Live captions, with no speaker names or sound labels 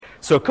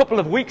So a couple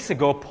of weeks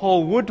ago,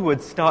 Paul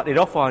Woodward started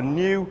off our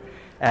new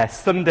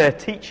Sunday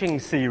teaching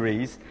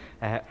series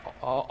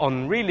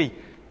on really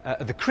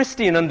the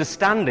Christian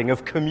understanding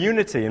of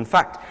community. In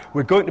fact,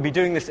 we're going to be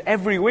doing this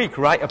every week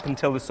right up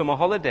until the summer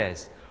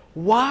holidays.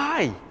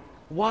 Why?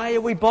 Why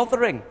are we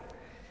bothering?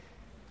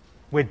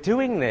 We're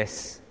doing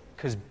this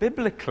because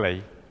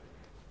biblically,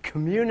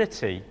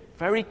 community,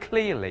 very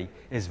clearly,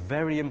 is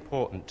very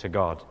important to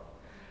God.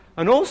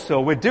 And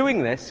also, we're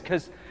doing this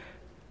because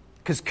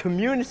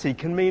community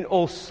can mean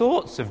all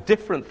sorts of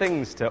different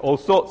things to all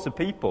sorts of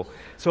people.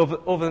 So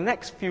over the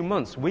next few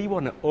months, we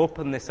want to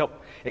open this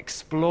up,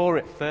 explore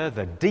it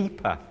further,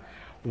 deeper.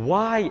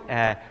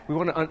 Why? We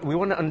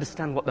want to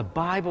understand what the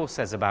Bible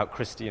says about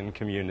Christian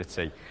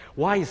community.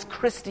 Why is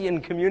Christian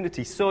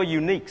community so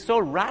unique, so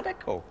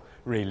radical,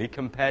 really,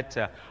 compared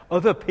to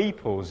other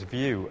people's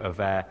view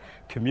of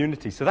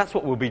community? So that's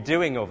what we'll be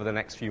doing over the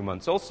next few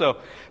months. Also,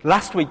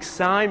 last week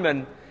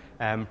Simon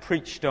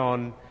preached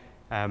on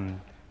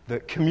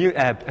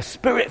a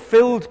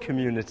Spirit-filled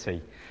community,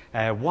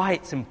 why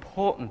it's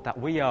important that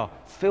we are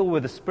filled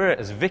with the Spirit,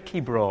 as Vicky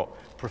brought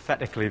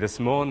prophetically this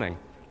morning.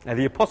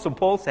 The Apostle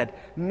Paul said,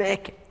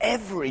 make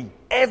every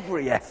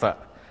effort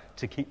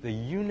to keep the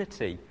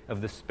unity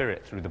of the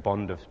Spirit through the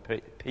bond of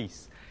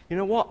peace. You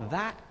know what?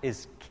 That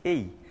is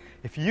key.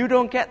 If you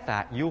don't get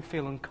that, you'll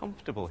feel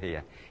uncomfortable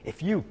here.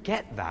 If you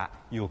get that,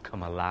 you'll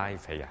come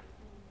alive here.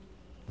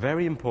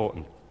 Very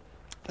important.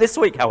 This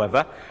week,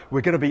 however, we're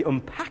going to be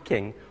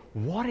unpacking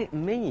what it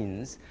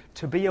means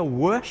to be a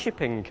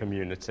worshipping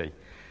community.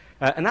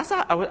 And as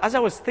I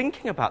was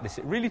thinking about this,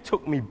 it really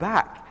took me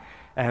back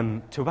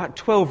to about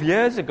 12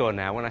 years ago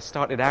now, when I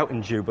started out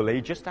in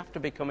Jubilee, just after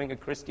becoming a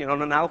Christian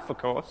on an Alpha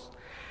course,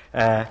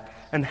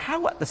 and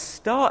how at the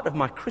start of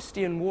my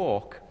Christian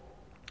walk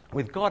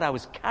with God, I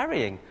was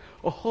carrying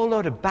a whole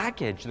load of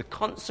baggage, the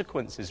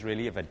consequences,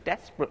 really, of a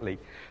desperately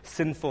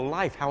sinful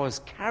life. How I was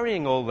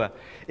carrying all the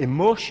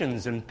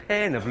emotions and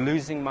pain of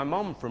losing my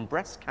mom from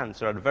breast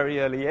cancer at a very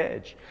early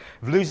age,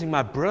 of losing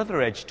my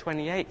brother, aged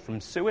 28, from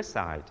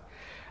suicide.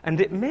 And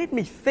it made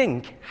me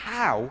think,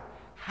 how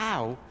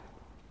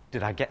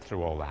did I get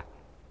through all that?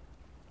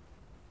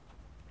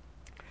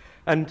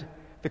 And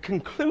the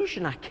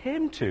conclusion I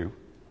came to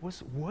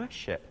was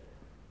worship.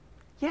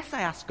 Yes,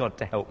 I asked God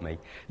to help me.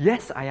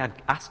 Yes, I had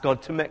asked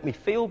God to make me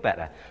feel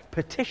better.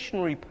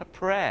 Petitionary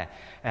prayer,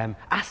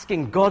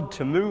 asking God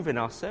to move in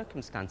our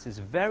circumstances,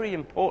 very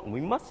important.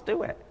 We must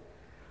do it.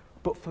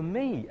 But for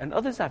me and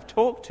others I've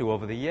talked to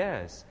over the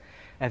years,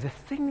 the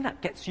thing that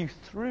gets you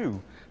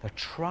through the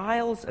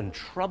trials and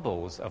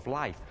troubles of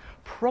life,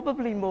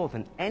 probably more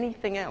than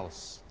anything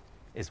else,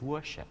 is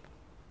worship.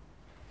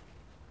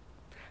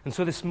 And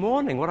so this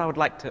morning, what I would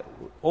like to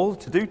all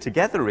to do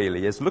together,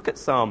 really, is look at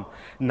Psalm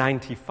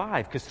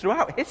 95, because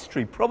throughout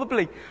history,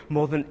 probably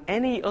more than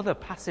any other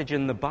passage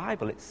in the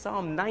Bible, it's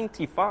Psalm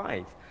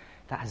 95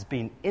 that has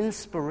been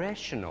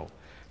inspirational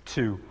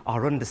to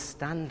our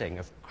understanding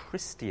of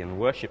Christian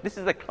worship. This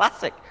is a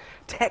classic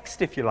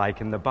text, if you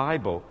like, in the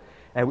Bible,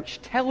 which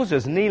tells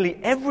us nearly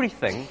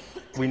everything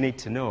we need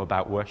to know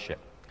about worship.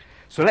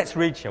 So let's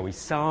read, shall we?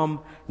 Psalm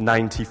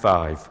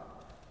 95.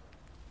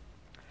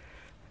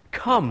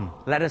 Come,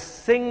 let us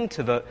sing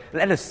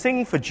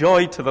for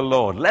joy to the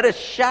Lord. Let us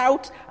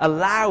shout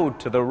aloud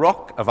to the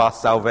rock of our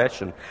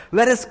salvation.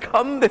 Let us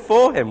come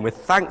before him with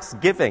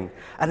thanksgiving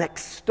and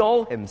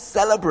extol him,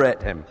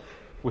 celebrate him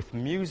with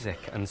music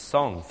and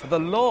song. For the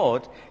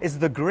Lord is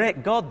the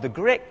great God, the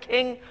great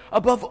King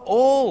above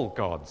all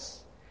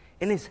gods.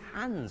 In his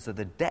hands are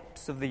the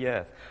depths of the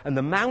earth, and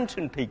the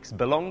mountain peaks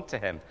belong to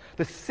him.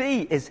 The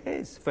sea is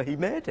his, for he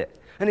made it,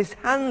 and his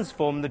hands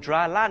form the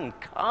dry land.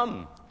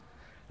 Come,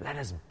 let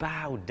us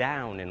bow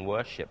down in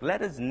worship.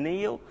 Let us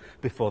kneel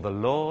before the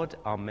Lord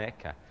our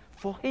Maker.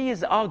 For he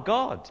is our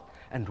God,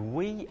 and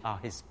we are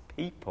his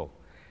people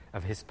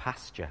of his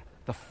pasture,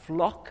 the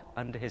flock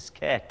under his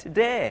care.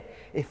 Today,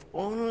 if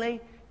only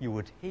you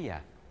would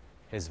hear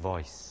his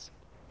voice.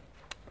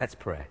 Let's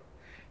pray.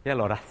 Yeah,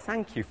 Lord, I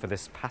thank you for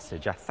this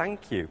passage. I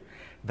thank you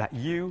that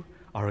you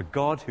are a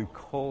God who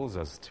calls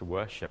us to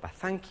worship. I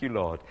thank you,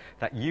 Lord,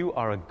 that you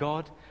are a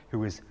God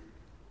who is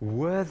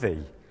worthy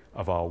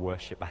of our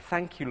worship. I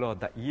thank you, Lord,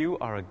 that you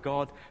are a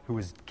God who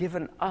has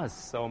given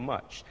us so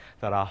much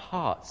that our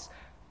hearts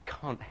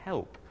can't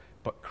help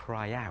but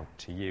cry out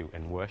to you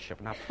in worship.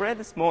 And I pray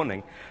this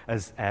morning,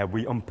 as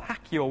we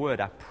unpack your word,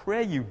 I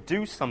pray you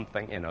do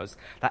something in us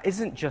that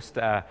isn't just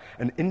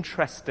an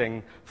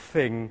interesting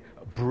thing,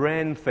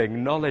 brain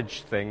thing,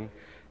 knowledge thing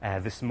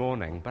this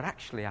morning, but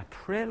actually I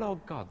pray,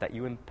 Lord God, that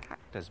you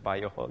impact us by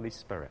your Holy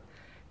Spirit.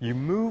 You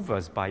move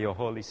us by your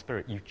Holy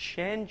Spirit. You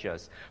change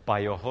us by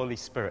your Holy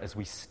Spirit as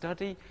we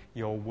study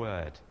your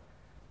word.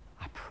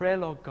 I pray,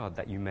 Lord God,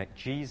 that you make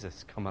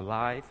Jesus come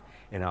alive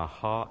in our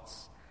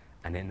hearts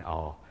and in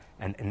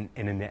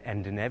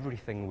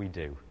everything we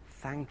do.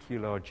 Thank you,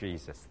 Lord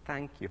Jesus.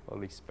 Thank you,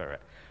 Holy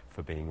Spirit,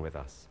 for being with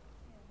us.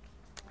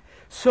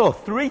 So,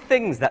 3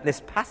 things that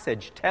this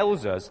passage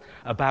tells us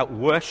about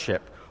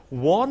worship.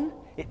 1,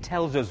 it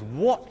tells us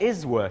what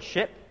is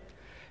worship.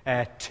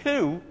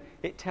 2,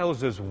 it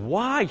tells us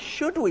why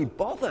should we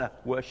bother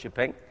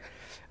worshipping.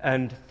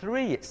 And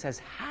 3, it says,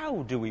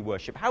 how do we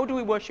worship? How do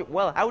we worship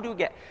well? How do we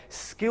get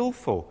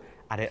skillful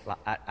at it,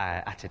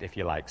 if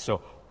you like?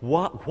 So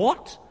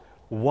what,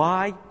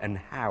 why, and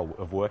how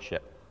of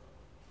worship.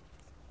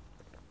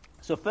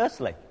 So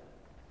firstly,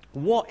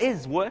 what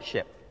is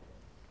worship?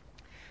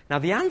 Now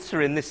the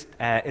answer in this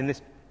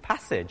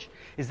passage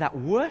is that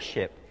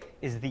worship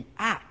is the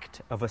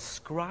act of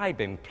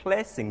ascribing,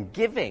 placing,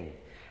 giving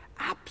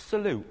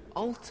absolute,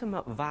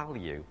 ultimate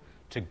value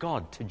to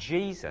God, to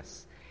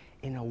Jesus,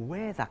 in a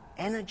way that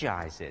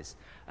energizes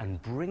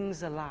and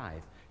brings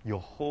alive your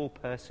whole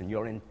person,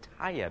 your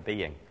entire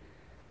being.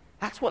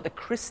 That's what the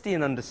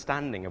Christian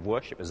understanding of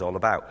worship is all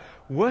about.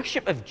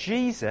 Worship of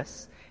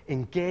Jesus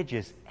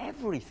engages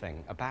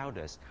everything about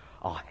us.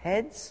 Our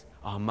heads,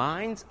 our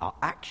minds, our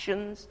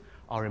actions,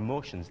 our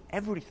emotions,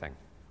 everything.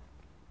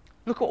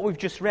 Look what we've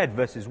just read,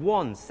 verses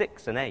 1,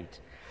 6, and 8.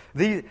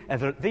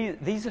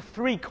 These are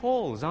 3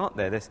 calls, aren't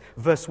they?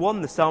 Verse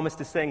 1, the psalmist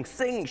is saying,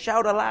 sing,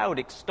 shout aloud,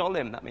 extol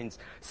him. That means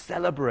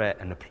celebrate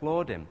and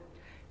applaud him.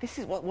 This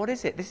is what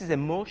is it? This is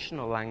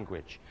emotional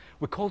language.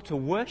 We're called to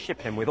worship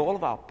him with all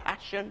of our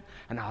passion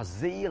and our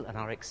zeal and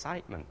our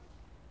excitement.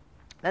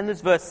 Then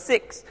there's verse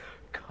 6,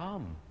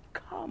 come,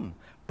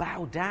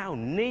 bow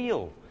down,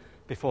 kneel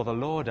before the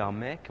Lord our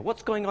Maker.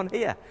 What's going on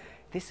here?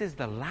 This is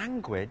the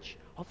language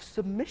of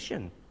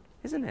submission,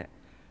 isn't it?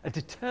 A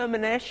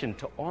determination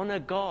to honor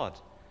God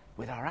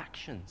with our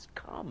actions.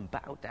 Come,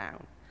 bow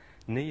down,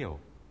 kneel.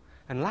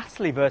 And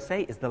lastly, verse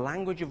 8 is the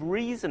language of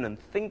reason and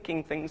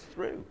thinking things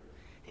through.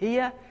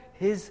 Hear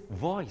his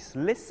voice.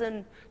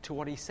 Listen to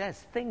what he says.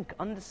 Think,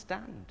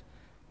 understand,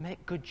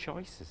 make good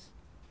choices.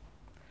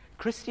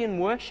 Christian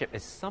worship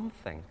is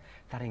something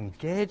that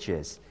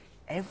engages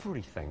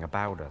everything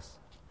about us.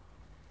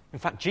 In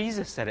fact,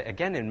 Jesus said it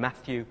again in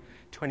Matthew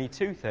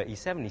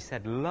 22:37. He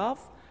said, love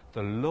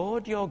the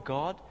Lord your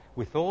God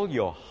with all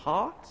your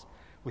heart,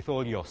 with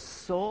all your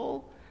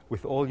soul,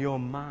 with all your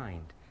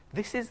mind.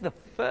 This is the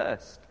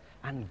first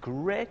and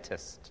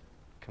greatest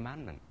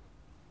commandment.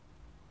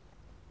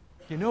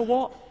 You know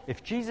what?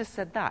 If Jesus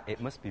said that,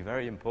 it must be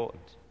very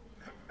important.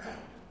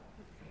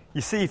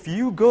 You see, if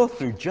you go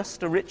through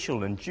just a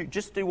ritual and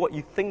just do what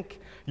you think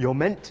you're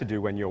meant to do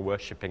when you're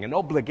worshipping, an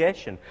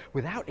obligation,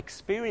 without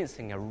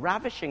experiencing a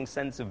ravishing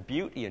sense of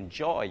beauty and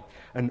joy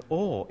and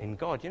awe in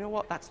God, you know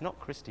what? That's not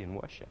Christian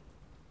worship.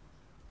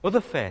 Other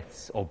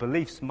faiths or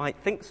beliefs might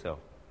think so,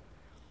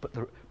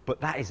 but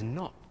that is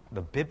not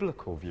the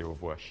biblical view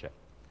of worship.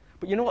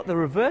 But you know what? The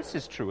reverse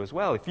is true as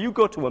well. If you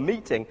go to a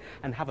meeting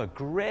and have a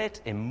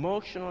great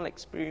emotional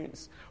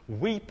experience,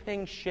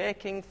 weeping,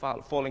 shaking,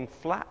 falling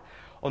flat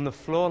on the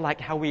floor,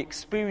 like how we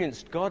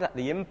experienced God at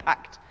the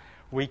Impact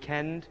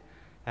weekend,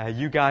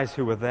 you guys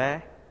who were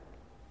there,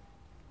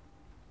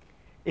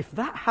 if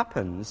that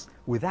happens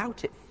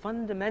without it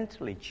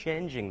fundamentally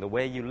changing the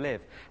way you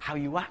live, how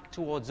you act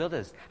towards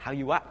others, how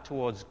you act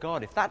towards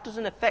God, if that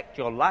doesn't affect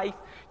your life,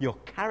 your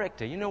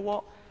character, you know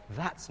what?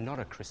 That's not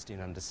a Christian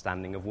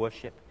understanding of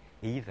worship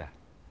either.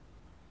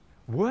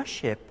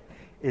 Worship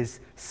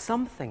is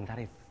something that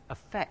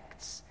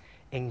affects,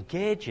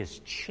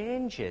 engages,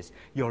 changes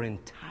your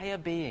entire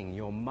being,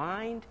 your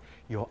mind,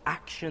 your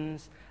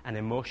actions, and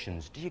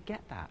emotions. Do you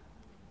get that?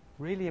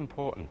 Really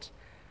important.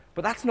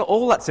 But that's not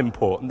all that's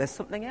important. There's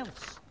something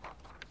else.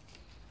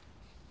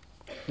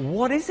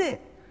 What is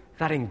it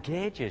that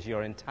engages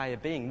your entire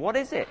being? What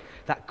is it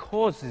that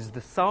causes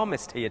the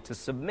psalmist here to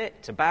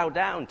submit, to bow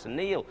down, to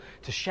kneel,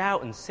 to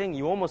shout and sing?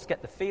 You almost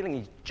get the feeling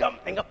he's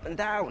jumping up and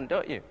down,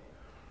 don't you?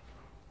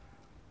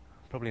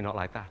 Probably not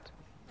like that.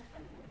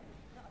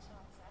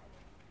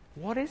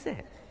 What is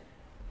it?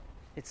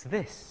 It's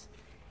this.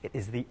 It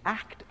is the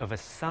act of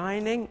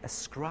ascribing,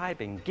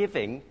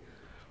 giving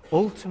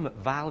ultimate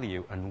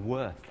value and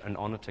worth and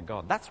honor to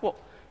God. That's what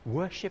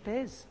worship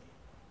is.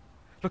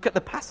 Look at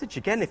the passage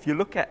again. If you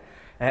look at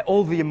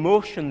all the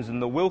emotions and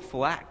the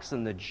willful acts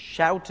and the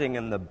shouting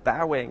and the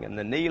bowing and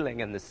the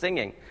kneeling and the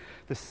singing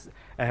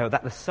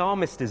that the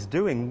psalmist is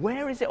doing,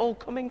 where is it all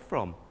coming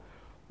from?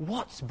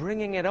 What's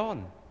bringing it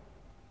on?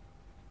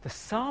 The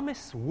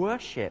psalmist's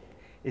worship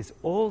is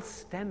all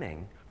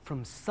stemming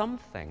from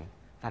something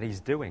that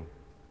he's doing.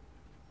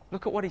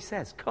 Look at what he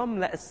says.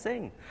 Come, let us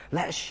sing.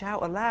 Let us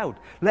shout aloud.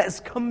 Let us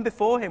come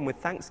before him with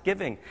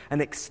thanksgiving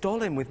and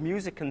extol him with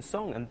music and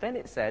song. And then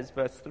it says,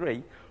 verse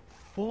 3,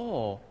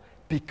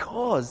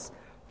 because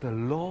the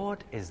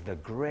Lord is the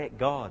great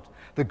God,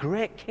 the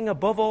great King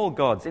above all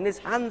gods. In his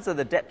hands are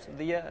the depths of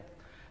the earth.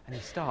 And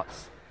he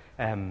starts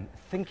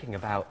thinking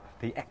about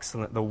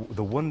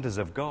the wonders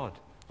of God.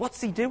 What's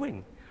he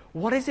doing?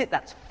 What is it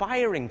that's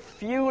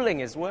fueling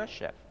his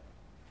worship?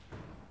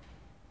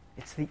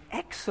 It's the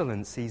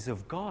excellencies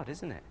of God,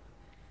 isn't it?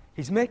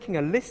 He's making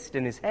a list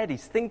in his head.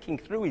 He's thinking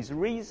through, he's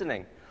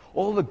reasoning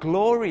all the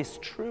glorious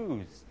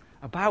truths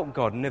about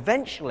God. And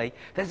eventually,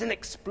 there's an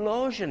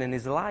explosion in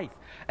his life,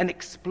 an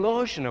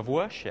explosion of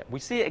worship. We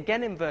see it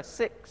again in verse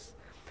 6.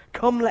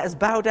 Come, let us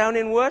bow down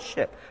in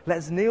worship. Let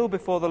us kneel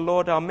before the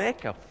Lord our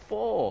Maker.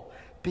 For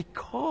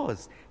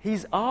Because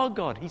he's our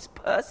God. He's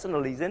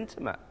personal. He's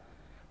intimate.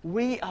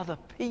 We are the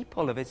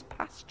people of his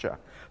pasture,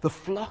 the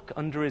flock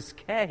under his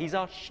care. He's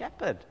our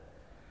shepherd,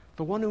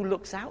 the one who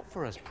looks out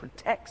for us,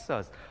 protects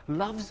us,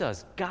 loves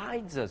us,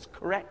 guides us,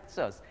 corrects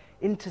us,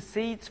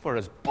 intercedes for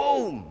us.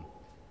 Boom!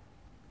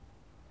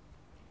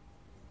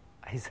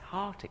 His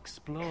heart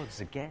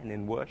explodes again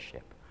in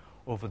worship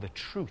over the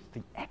truth,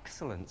 the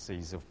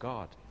excellencies of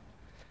God.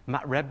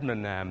 Matt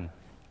Redman,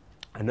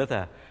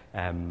 another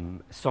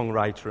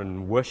songwriter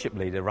and worship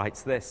leader,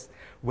 writes this: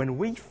 when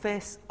we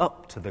face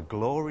up to the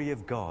glory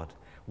of God,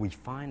 we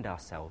find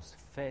ourselves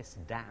face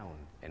down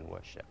in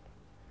worship.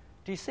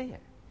 Do you see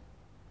it?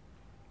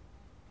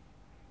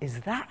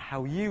 Is that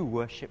how you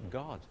worship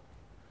God?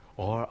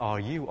 Or are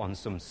you on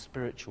some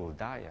spiritual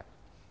diet?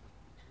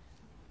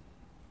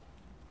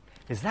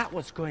 Is that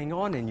what's going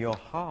on in your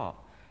heart,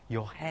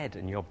 your head,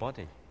 and your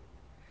body?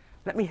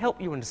 Let me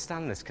help you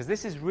understand this, because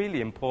this is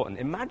really important.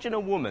 Imagine a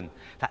woman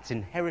that's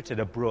inherited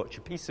a brooch,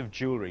 a piece of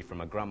jewelry from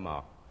her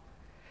grandma.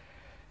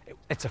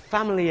 It's a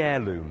family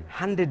heirloom,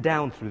 handed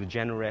down through the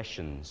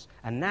generations.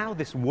 And now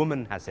this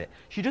woman has it.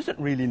 She doesn't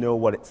really know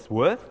what it's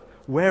worth,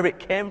 where it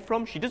came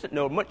from. She doesn't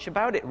know much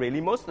about it,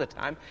 really, most of the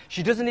time.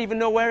 She doesn't even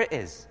know where it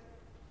is.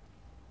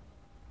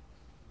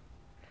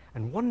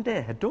 And one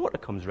day her daughter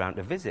comes round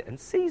to visit and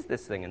sees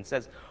this thing and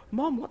says,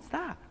 "Mom, what's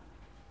that?"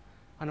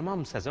 And her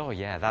mum says, "Oh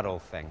yeah, that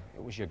old thing.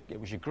 It was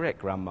your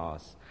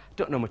great-grandma's.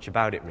 Don't know much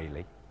about it,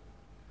 really."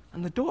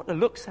 And the daughter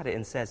looks at it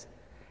and says,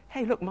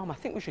 "Hey, look, Mum, I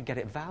think we should get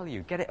it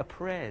valued, get it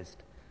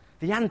appraised.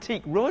 The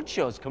Antique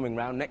Roadshow's coming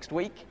round next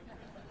week.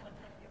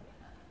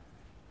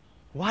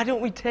 Why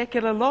don't we take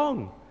it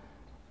along?"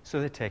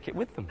 So they take it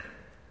with them.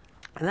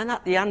 And then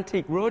at the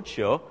Antique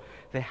Roadshow,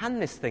 they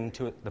hand this thing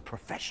to the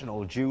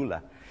professional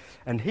jeweller.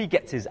 And he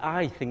gets his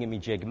eye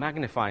thingamajig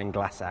magnifying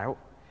glass out,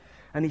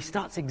 and he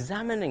starts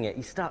examining it.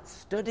 He starts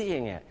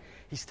studying it.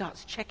 He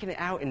starts checking it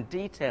out in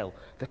detail.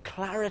 The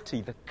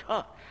clarity, the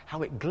cut,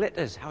 how it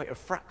glitters, how it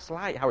refracts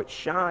light, how it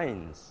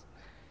shines,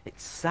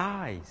 its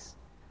size.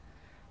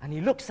 And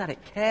he looks at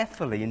it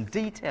carefully, in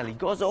detail. He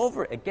goes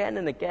over it again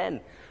and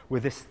again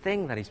with this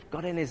thing that he's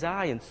got in his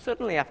eye. And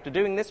suddenly, after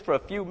doing this for a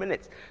few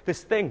minutes,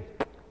 this thing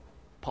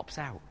pops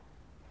out.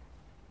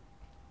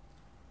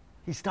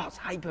 He starts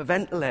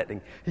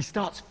hyperventilating. He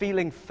starts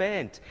feeling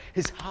faint.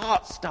 His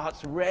heart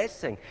starts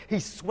racing.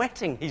 He's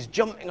sweating. He's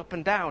jumping up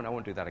and down. I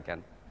won't do that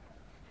again.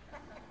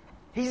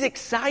 He's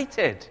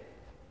excited.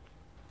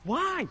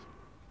 Why?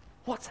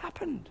 What's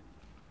happened?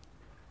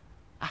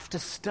 After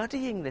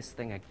studying this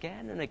thing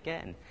again and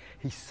again,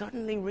 he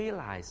suddenly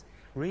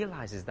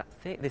realizes that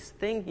this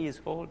thing he is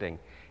holding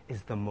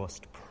is the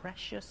most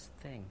precious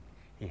thing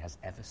he has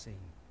ever seen.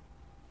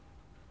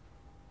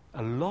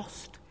 A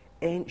lost,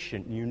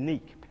 ancient,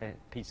 unique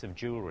piece of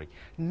jewelry.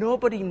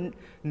 Nobody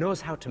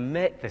knows how to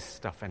make this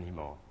stuff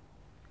anymore.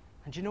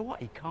 And you know what?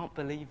 He can't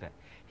believe it.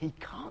 He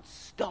can't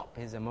stop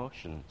his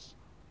emotions.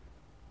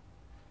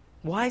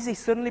 Why has he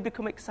suddenly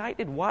become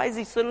excited? Why is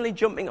he suddenly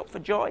jumping up for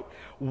joy?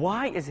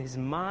 Why is his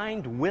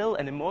mind, will,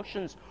 and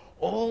emotions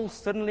all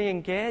suddenly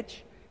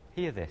engaged?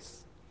 Hear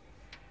this.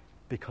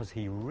 Because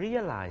he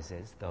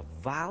realizes the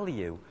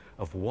value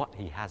of what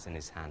he has in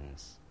his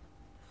hands.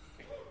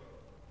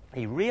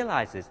 He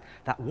realizes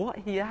that what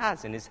he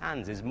has in his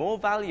hands is more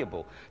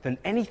valuable than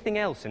anything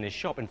else in his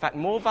shop. In fact,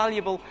 more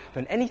valuable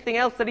than anything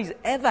else that he's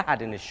ever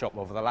had in his shop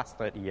over the last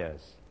 30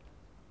 years.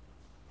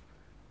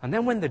 And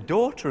then when the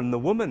daughter and the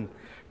woman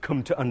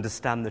come to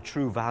understand the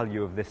true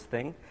value of this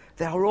thing,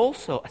 they are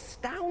also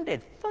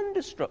astounded,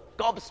 thunderstruck,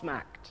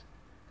 gobsmacked.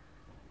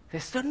 They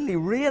suddenly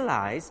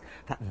realize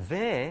that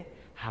they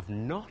have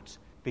not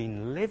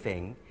been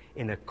living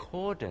in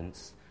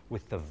accordance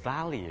with the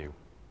value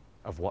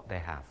of what they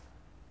have.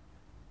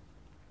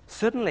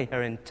 Suddenly,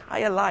 her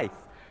entire life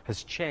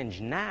has changed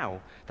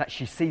now that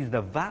she sees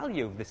the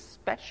value of this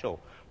special,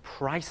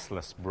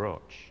 priceless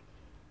brooch.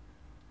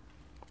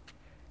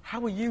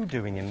 How are you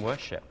doing in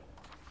worship?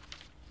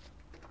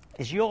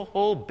 Is your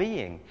whole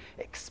being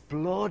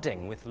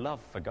exploding with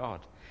love for God?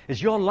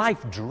 Is your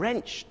life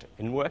drenched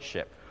in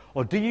worship?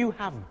 Or do you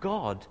have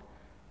God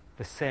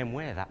the same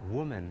way that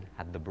woman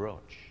had the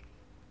brooch?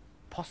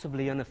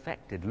 Possibly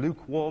unaffected,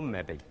 lukewarm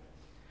maybe.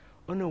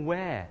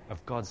 Unaware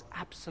of God's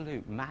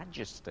absolute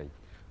majesty,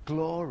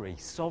 glory,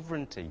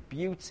 sovereignty,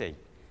 beauty,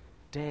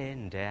 day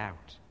in, day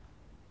out.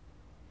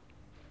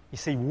 You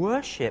see,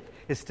 worship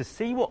is to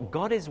see what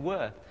God is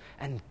worth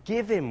and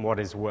give him what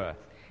is worth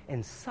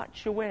in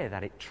such a way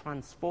that it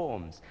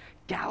transforms,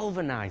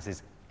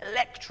 galvanizes,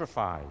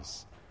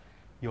 electrifies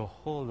your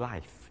whole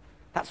life.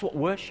 That's what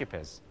worship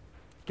is.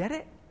 Get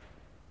it?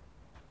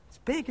 It's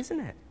big, isn't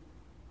it?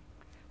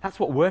 That's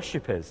what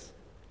worship is.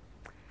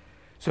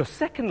 So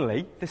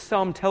secondly, this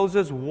psalm tells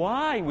us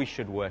why we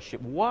should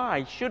worship.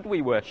 Why should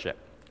we worship?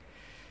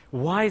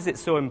 Why is it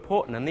so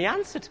important? And the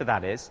answer to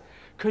that is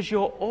because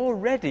you're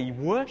already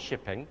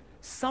worshipping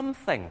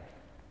something.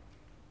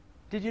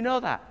 Did you know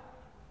that?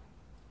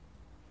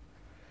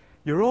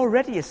 You're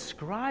already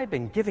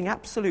ascribing, giving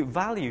absolute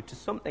value to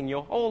something.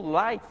 Your whole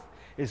life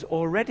is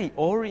already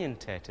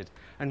orientated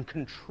and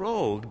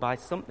controlled by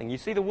something. You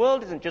see, the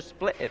world isn't just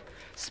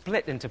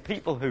split into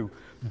people who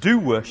do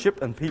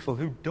worship and people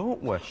who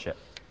don't worship.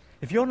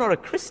 If you're not a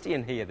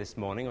Christian here this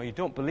morning, or you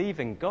don't believe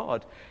in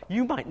God,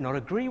 you might not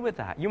agree with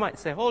that. You might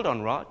say, hold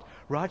on,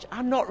 Raj,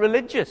 I'm not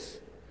religious.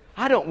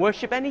 I don't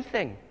worship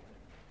anything.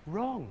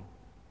 Wrong.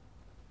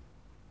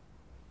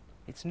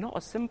 It's not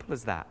as simple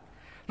as that.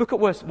 Look at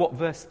what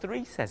verse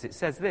 3 says. It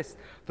says this: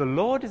 the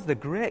Lord is the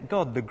great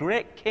God, the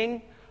great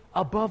King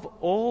above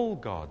all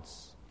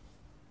gods.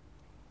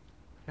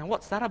 Now,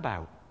 what's that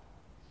about?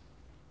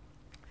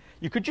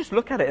 You could just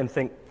look at it and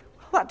think,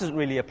 well, that doesn't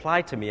really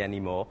apply to me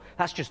anymore.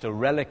 That's just a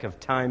relic of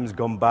times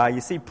gone by.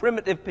 You see,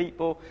 primitive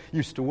people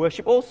used to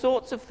worship all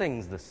sorts of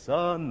things: the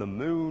sun, the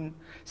moon,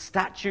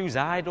 statues,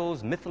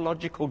 idols,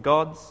 mythological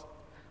gods.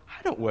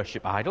 I don't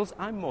worship idols.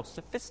 I'm more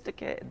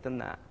sophisticated than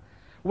that.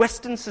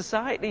 Western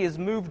society has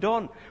moved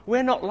on.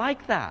 We're not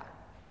like that.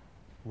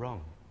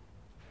 Wrong.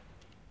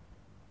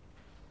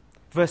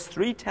 Verse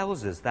 3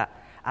 tells us that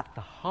at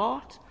the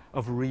heart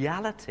of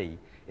reality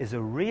is a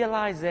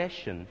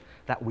realization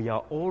that we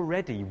are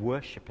already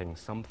worshipping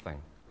something,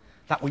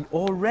 that we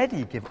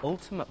already give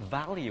ultimate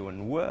value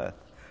and worth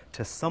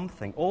to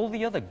something, all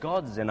the other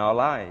gods in our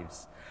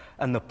lives.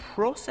 And the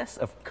process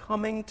of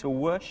coming to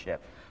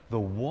worship the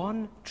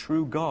one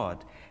true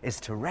God is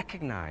to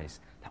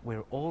recognize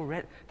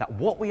that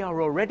what we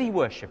are already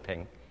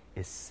worshipping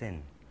is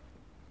sin,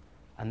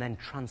 and then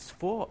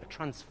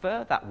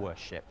transfer that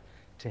worship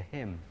to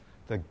Him,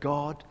 the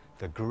God,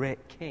 the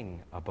great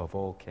King above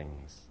all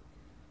kings.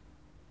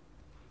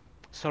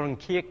 Søren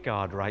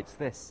Kierkegaard writes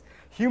this: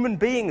 human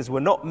beings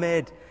were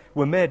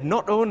made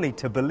not only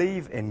to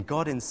believe in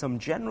God in some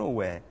general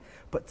way,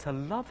 but to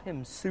love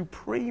Him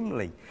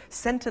supremely,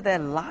 center their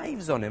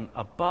lives on Him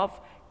above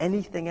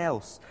anything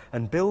else,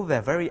 and build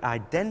their very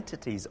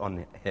identities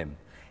on Him.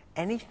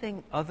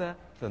 Anything other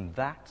than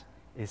that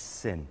is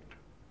sin.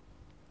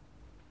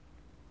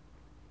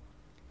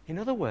 In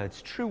other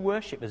words, true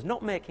worship is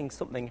not making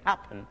something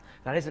happen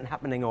that isn't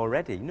happening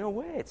already. No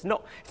way. It's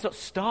not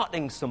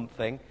starting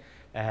something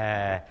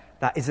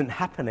that isn't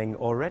happening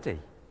already.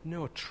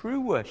 No,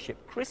 true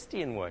worship,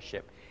 Christian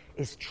worship,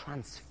 is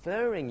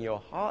transferring your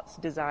heart's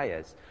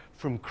desires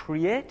from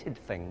created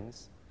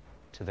things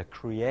to the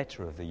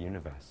Creator of the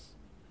universe.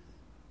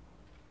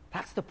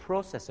 That's the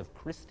process of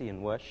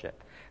Christian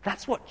worship.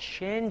 That's what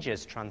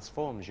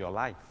transforms your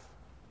life.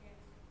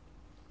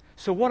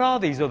 So what are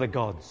these other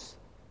gods?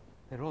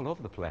 They're all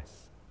over the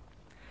place.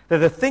 They're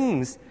the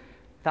things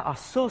that are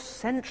so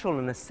central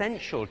and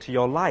essential to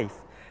your life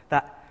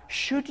that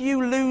should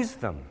you lose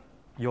them,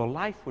 your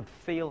life would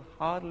feel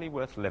hardly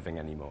worth living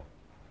anymore.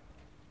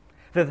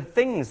 They're the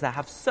things that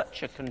have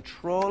such a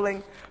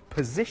controlling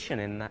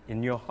position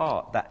in your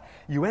heart that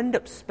you end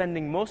up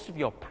spending most of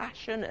your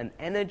passion and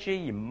energy,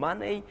 your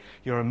money,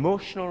 your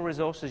emotional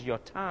resources, your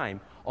time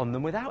on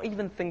them without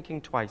even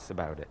thinking twice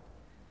about it.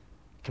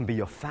 It can be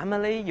your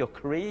family, your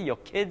career, your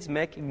kids,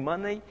 making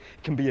money.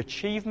 It can be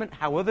achievement,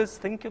 how others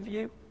think of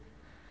you.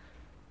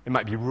 It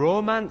might be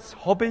romance,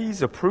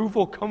 hobbies,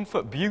 approval,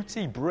 comfort,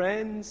 beauty,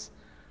 brains,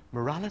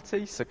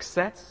 morality,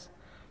 success.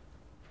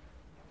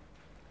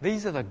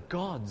 These are the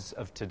gods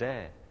of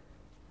today.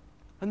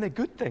 And they're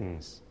good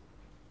things.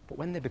 But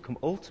when they become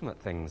ultimate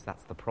things,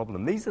 that's the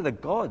problem. These are the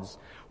gods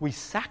we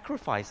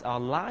sacrifice our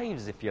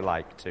lives, if you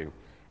like, to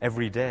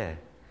every day.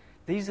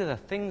 These are the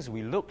things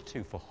we look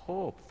to for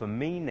hope, for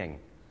meaning,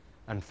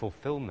 and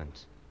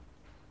fulfillment.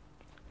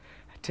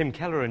 Tim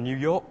Keller, a New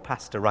York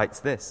pastor, writes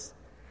this: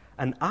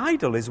 an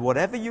idol is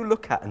whatever you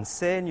look at and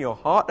say in your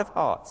heart of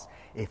hearts,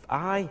 if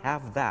I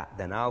have that,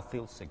 then I'll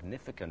feel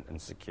significant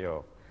and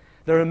secure.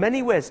 There are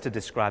many ways to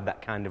describe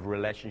that kind of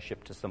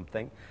relationship to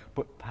something,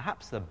 but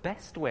perhaps the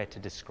best way to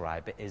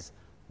describe it is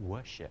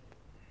worship.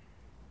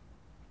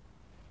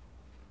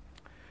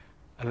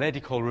 A lady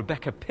called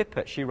Rebecca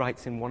Pippert, she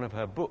writes in one of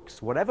her books,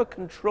 whatever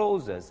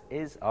controls us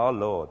is our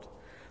Lord.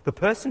 The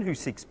person who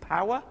seeks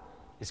power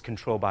is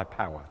controlled by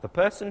power. The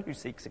person who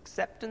seeks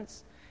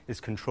acceptance is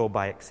controlled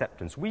by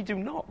acceptance. We do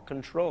not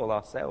control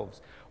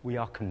ourselves. We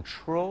are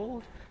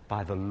controlled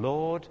by the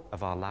Lord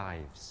of our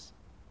lives.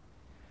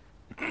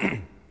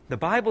 The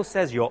Bible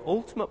says your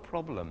ultimate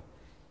problem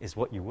is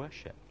what you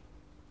worship.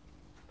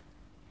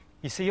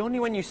 You see, only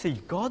when you see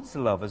God's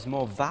love as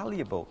more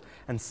valuable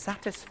and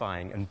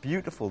satisfying and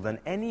beautiful than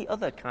any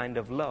other kind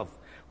of love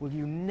will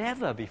you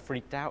never be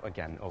freaked out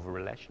again over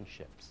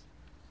relationships.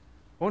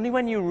 Only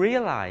when you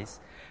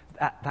realize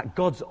that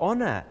God's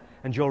honor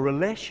and your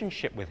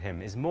relationship with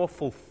Him is more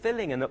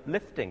fulfilling and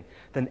uplifting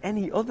than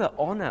any other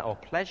honor or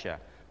pleasure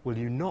will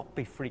you not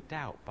be freaked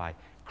out by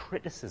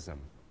criticism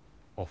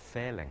or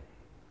failing.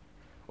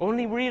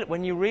 Only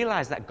when you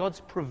realize that God's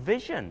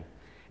provision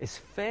is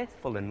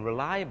faithful and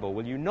reliable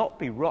will you not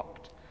be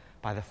rocked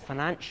by the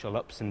financial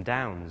ups and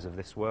downs of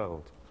this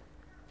world.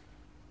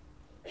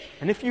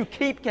 And if you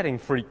keep getting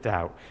freaked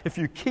out, if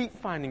you keep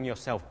finding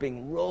yourself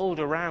being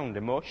rolled around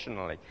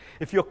emotionally,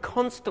 if you're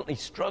constantly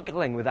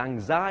struggling with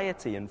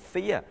anxiety and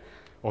fear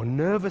or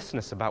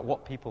nervousness about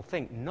what people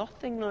think,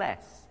 nothing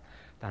less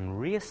than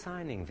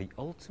reassigning the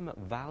ultimate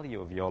value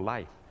of your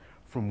life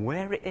from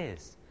where it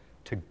is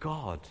to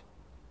God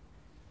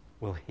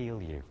will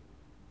heal you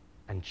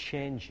and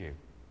change you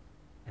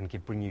and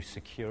bring you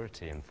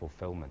security and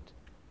fulfillment.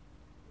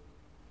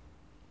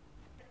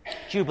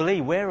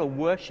 Jubilee, we're a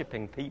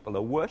worshipping people,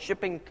 a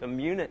worshipping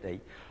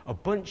community, a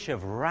bunch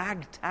of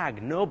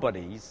ragtag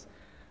nobodies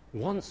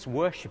once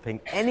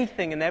worshipping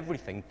anything and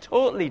everything,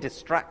 totally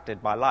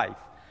distracted by life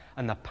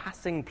and the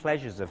passing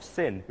pleasures of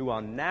sin, who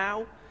are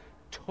now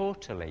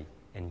totally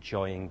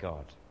enjoying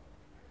God.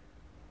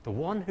 The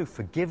one who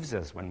forgives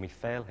us when we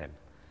fail him,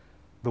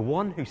 the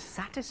one who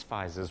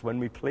satisfies us when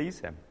we please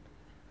him,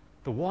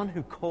 the one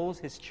who calls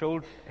us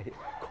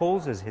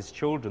his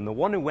children, the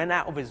one who went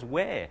out of his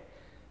way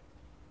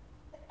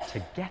to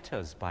get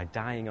us by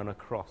dying on a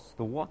cross,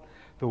 the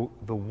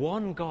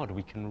one God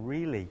we can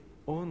really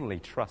only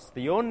trust,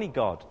 the only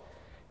God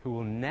who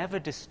will never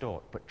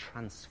distort but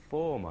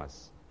transform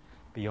us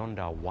beyond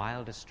our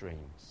wildest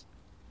dreams.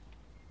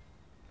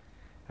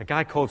 A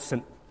guy called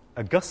St.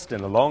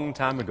 Augustine a long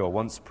time ago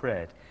once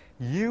prayed,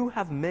 "You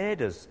have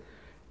made us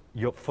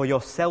for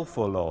yourself,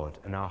 O Lord,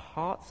 and our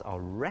hearts are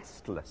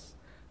restless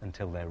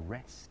until they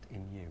rest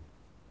in you."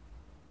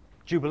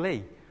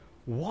 Jubilee,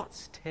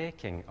 what's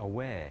taking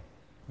away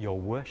your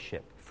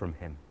worship from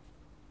him?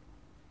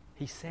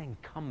 He's saying,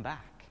 come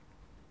back.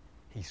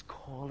 He's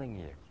calling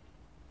you.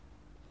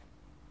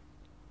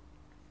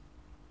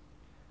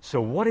 So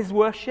what is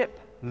worship?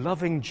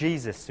 Loving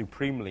Jesus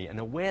supremely in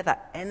a way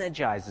that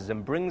energizes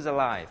and brings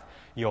alive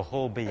your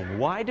whole being.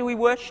 Why do we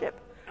worship?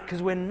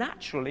 Because we're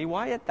naturally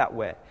wired that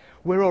way.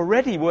 We're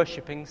already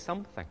worshipping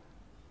something.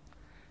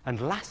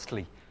 And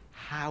lastly,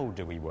 how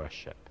do we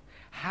worship?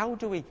 How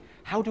do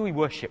we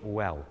worship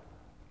well?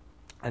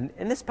 And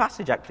in this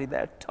passage, actually,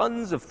 there are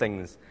tons of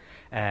things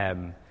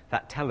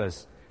that tell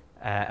us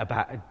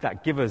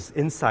that give us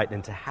insight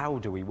into how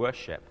do we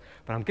worship.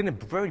 But I'm going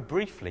to very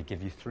briefly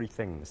give you three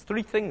things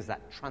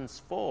that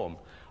transform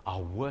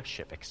our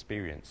worship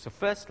experience. So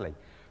firstly,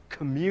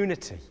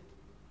 community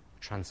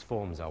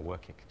transforms our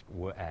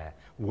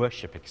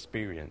worship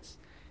experience.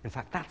 In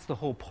fact, that's the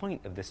whole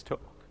point of this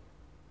talk.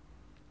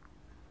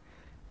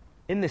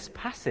 In this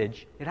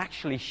passage, it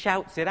actually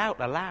shouts it out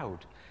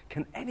aloud.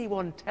 Can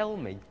anyone tell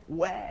me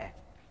where?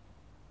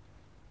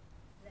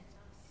 Let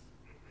us.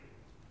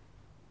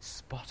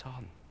 Spot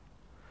on.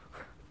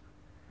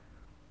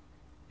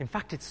 In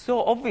fact, it's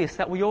so obvious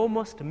that we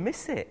almost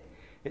miss it.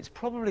 It's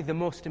probably the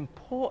most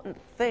important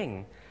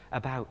thing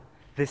about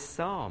this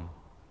psalm.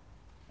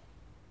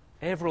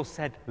 Averill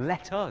said,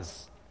 let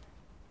us.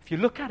 If you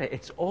look at it,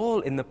 it's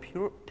all in the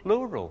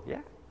plural,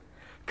 yeah?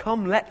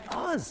 Come, let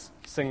us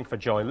sing for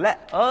joy.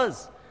 Let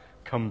us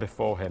come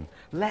before him.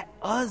 Let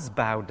us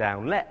bow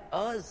down. Let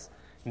us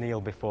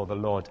kneel before the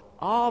Lord,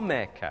 our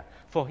Maker,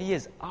 for he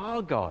is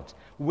our God.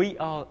 We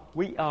are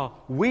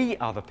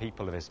the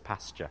people of his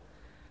pasture.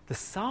 The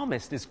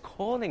psalmist is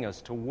calling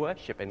us to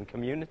worship in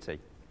community.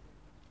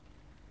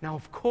 Now,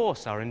 of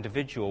course, our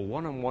individual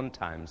one-on-one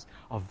times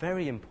are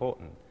very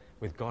important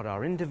with God,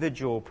 our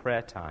individual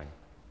prayer time.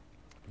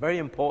 Very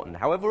important.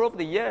 However, over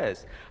the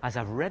years, as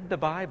I've read the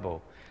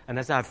Bible and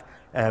as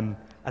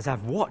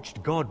I've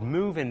watched God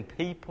move in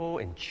people,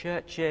 in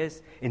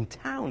churches, in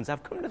towns,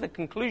 I've come to the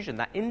conclusion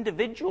that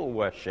individual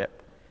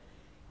worship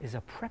is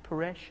a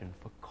preparation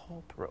for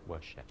corporate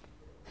worship.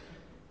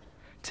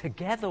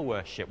 Together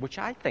worship, which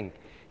I think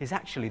is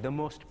actually the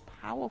most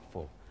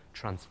powerful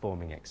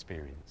transforming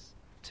experience.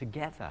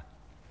 Together.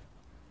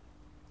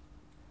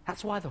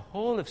 That's why the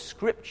whole of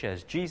Scripture,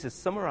 as Jesus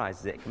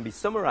summarizes it, can be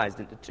summarized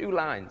into 2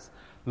 lines.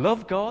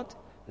 Love God,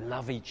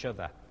 love each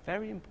other.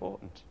 Very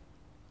important.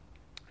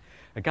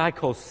 A guy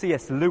called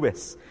C.S.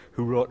 Lewis,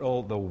 who wrote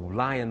all the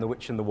Lion, the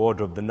Witch and the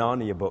Wardrobe, the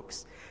Narnia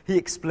books, he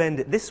explained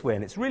it this way,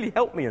 and it's really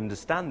helped me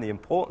understand the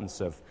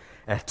importance of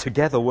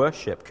together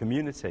worship,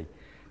 community,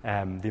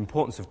 the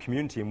importance of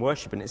community and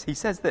worship. And he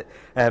says that,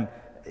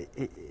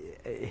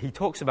 he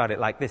talks about it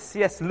like this.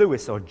 C.S.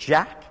 Lewis, or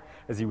Jack,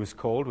 as he was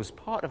called, was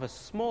part of a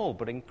small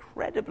but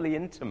incredibly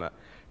intimate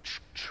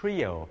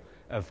trio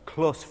of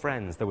close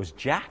friends. There was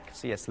Jack,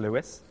 C.S.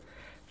 Lewis.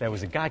 There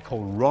was a guy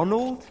called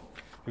Ronald,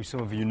 who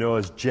some of you know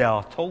as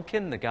J.R.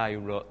 Tolkien, the guy who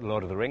wrote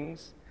Lord of the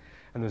Rings.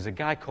 And there was a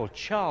guy called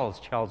Charles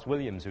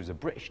Williams, who was a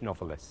British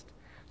novelist.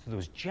 So there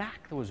was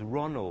Jack, there was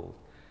Ronald,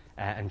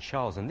 and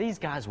Charles. And these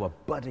guys were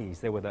buddies.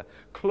 They were the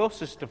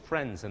closest of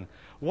friends. And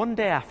one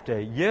day, after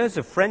years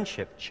of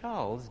friendship,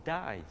 Charles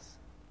dies.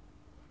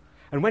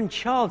 And when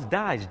Charles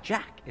dies,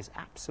 Jack is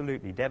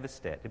absolutely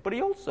devastated. But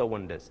he also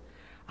wonders,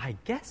 I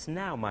guess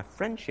now my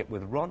friendship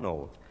with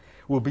Ronald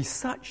will be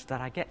such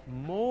that I get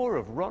more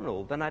of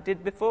Ronald than I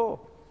did before.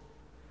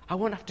 I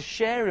won't have to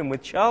share him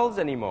with Charles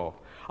anymore.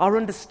 Our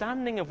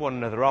understanding of one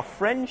another, our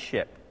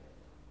friendship,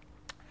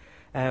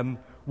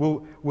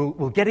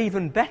 will get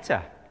even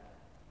better.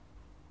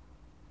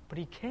 But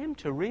he came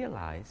to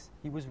realize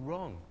he was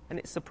wrong, and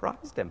it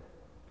surprised him.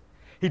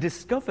 He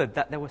discovered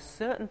that there were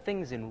certain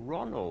things in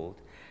Ronald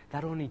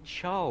that only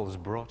Charles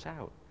brought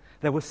out.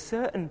 There were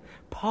certain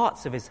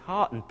parts of his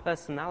heart and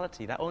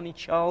personality that only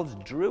Charles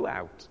drew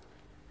out.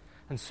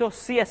 And so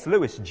C.S.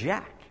 Lewis,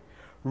 Jack,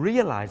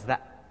 realized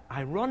that,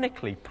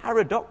 ironically,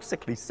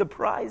 paradoxically,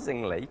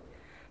 surprisingly,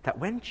 that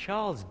when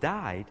Charles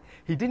died,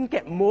 he didn't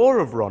get more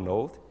of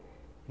Ronald.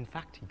 In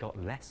fact, he got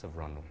less of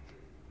Ronald.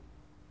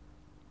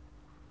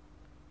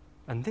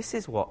 And this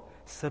is what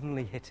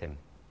suddenly hit him.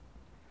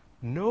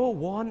 No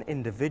one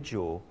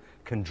individual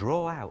can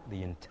draw out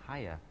the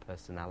entire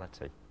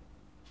personality.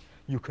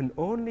 You can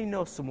only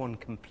know someone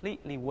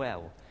completely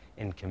well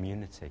in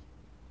community.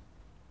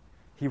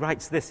 He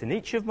writes this: in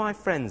each of my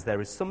friends there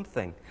is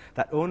something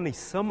that only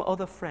some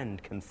other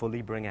friend can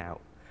fully bring out.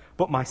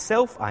 But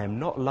myself, I am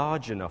not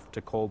large enough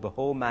to call the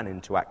whole man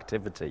into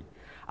activity.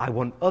 I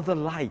want other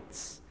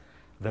lights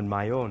than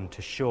my own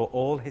to show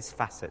all his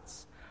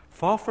facets.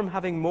 Far from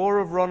having more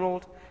of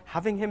Ronald,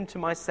 having him to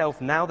myself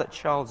now that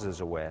Charles is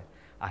away,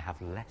 I have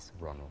less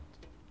of Ronald.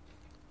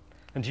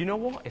 And do you know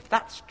what? If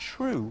that's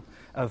true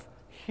of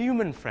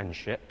human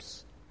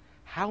friendships,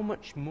 how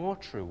much more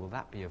true will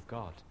that be of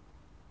God?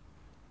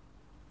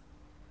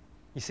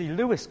 You see,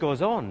 Lewis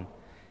goes on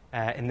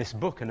in this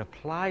book and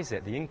applies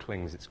it, The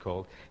Inklings it's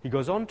called. He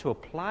goes on to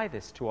apply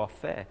this to our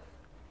faith.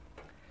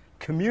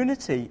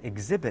 Community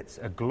exhibits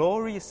a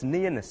glorious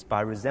nearness by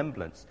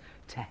resemblance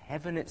to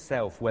heaven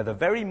itself, where the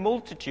very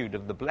multitude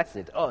of the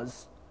blessed,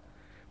 us,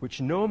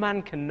 which no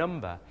man can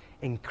number,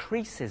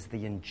 increases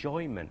the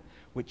enjoyment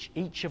which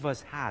each of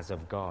us has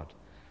of God.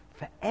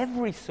 For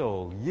every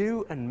soul,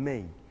 you and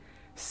me,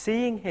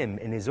 seeing him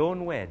in his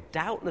own way,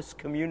 doubtless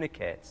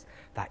communicates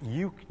that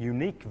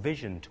unique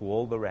vision to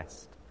all the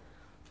rest.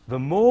 The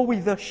more we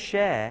thus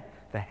share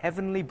the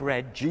heavenly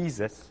bread,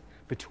 Jesus,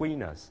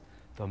 between us,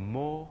 the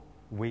more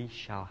we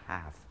shall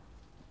have.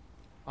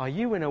 Are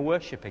you in a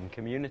worshipping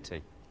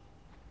community?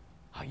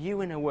 Are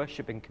you in a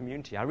worshipping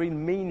community? I really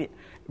mean it,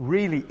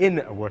 really in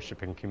a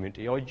worshipping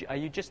community, or are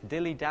you just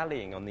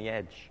dilly-dallying on the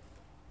edge?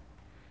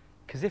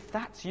 Because if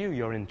that's you,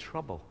 you're in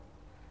trouble.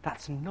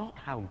 That's not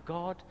how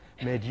God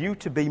made you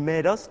to be,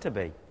 made us to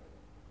be.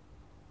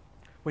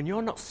 When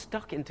you're not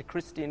stuck into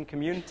Christian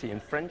community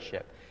and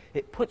friendship,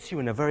 it puts you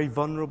in a very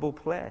vulnerable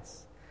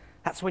place.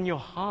 That's when your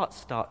hearts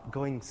start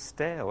going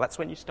stale. That's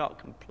when you start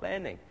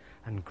complaining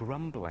and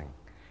grumbling.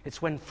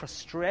 It's when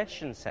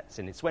frustration sets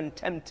in. It's when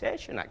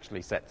temptation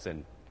actually sets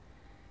in.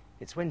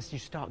 It's when you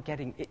start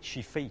getting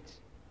itchy feet.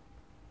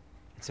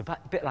 It's a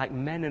bit like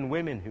men and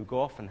women who go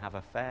off and have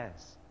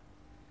affairs.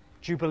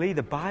 Jubilee,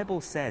 the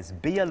Bible says,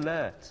 be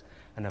alert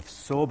and of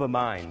sober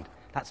mind.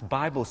 That's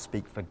Bible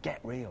speak for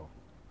get real.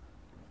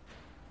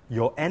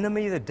 Your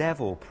enemy, the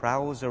devil,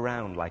 prowls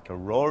around like a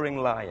roaring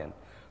lion,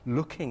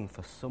 looking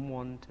for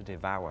someone to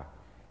devour.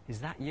 Is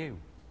that you?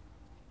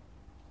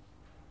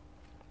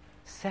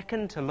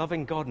 Second to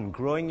loving God and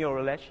growing your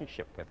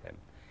relationship with him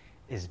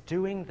is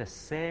doing the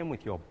same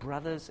with your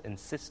brothers and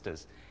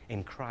sisters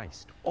in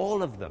Christ.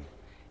 All of them,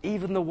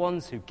 even the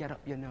ones who get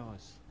up your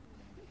nose.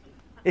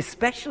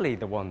 Especially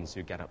the ones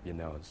who get up your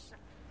nose.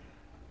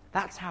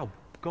 That's how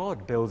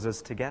God builds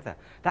us together.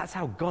 That's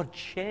how God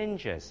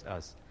changes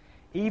us.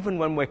 Even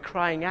when we're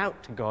crying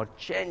out to God,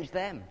 change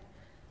them.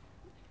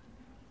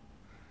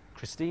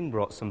 Christine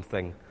brought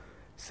something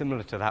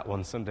similar to that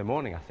one Sunday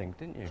morning, I think,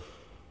 didn't you?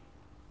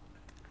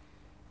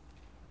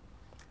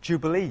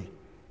 Jubilee,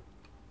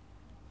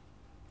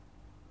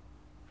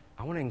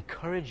 I want to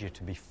encourage you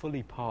to be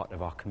fully part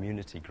of our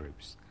community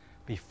groups.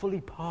 Be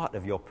fully part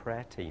of your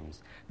prayer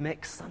teams.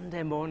 Make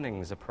Sunday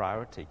mornings a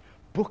priority.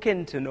 Book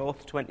into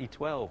North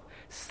 2012.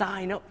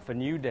 Sign up for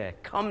New Day.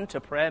 Come to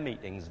prayer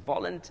meetings.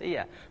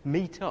 Volunteer.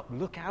 Meet up.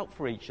 Look out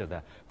for each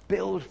other.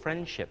 Build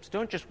friendships.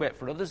 Don't just wait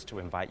for others to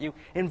invite you.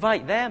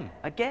 Invite them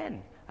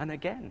again and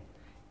again.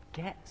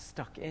 Get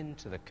stuck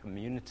into the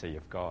community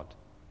of God.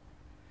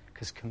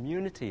 Because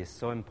community is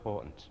so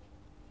important.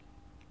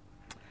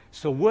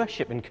 So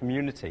worship in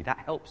community, that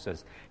helps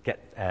us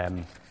get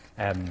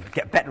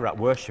better at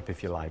worship,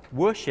 if you like.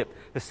 Worship,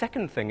 the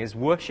second thing is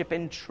worship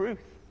in truth.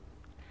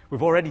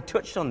 We've already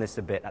touched on this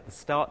a bit at the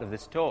start of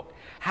this talk.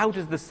 How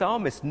does the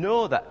psalmist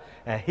know that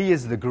he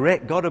is the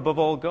great God above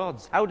all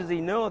gods? How does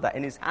he know that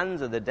in his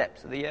hands are the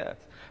depths of the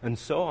earth? And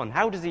so on.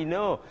 How does he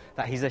know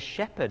that he's a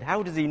shepherd?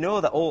 How does he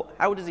know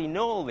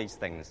all these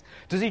things?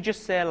 Does he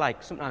just say,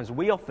 like sometimes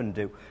we often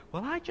do,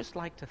 well, I just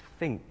like to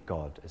think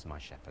God is my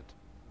shepherd?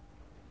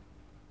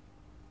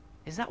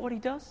 Is that what he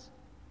does?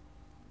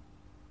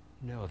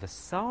 No, the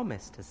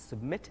psalmist has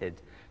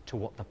submitted to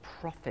what the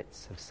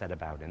prophets have said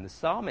about him. The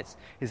psalmist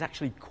is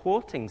actually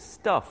quoting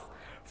stuff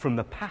from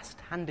the past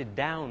handed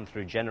down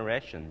through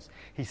generations.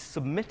 He's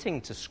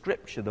submitting to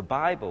Scripture, the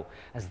Bible,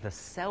 as the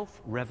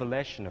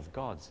self-revelation of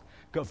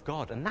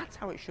God, and that's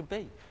how it should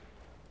be.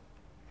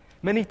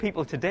 Many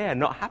people today are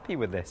not happy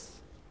with this.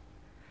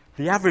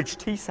 The average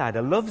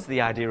Teessider loves the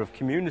idea of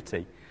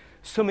community.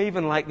 Some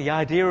even like the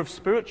idea of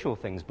spiritual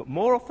things, but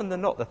more often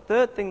than not, the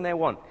third thing they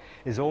want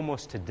is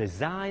almost to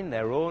design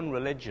their own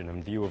religion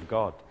and view of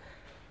God.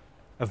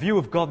 A view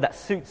of God that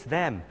suits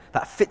them,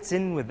 that fits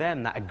in with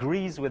them, that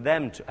agrees with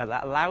them,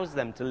 that allows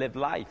them to live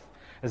life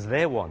as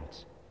they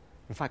want.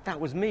 In fact, that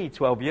was me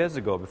 12 years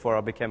ago before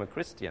I became a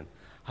Christian.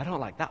 I don't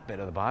like that bit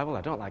of the Bible,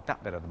 I don't like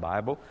that bit of the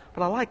Bible,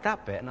 but I like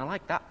that bit, and I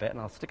like that bit,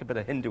 and I'll stick a bit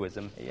of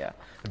Hinduism here,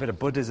 a bit of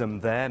Buddhism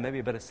there, maybe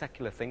a bit of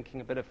secular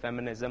thinking, a bit of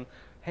feminism.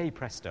 Hey,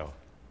 presto.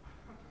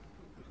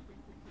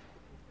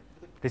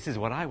 This is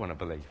what I want to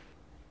believe.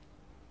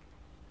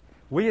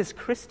 We as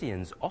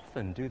Christians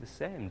often do the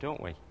same,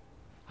 don't we?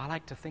 I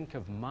like to think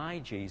of my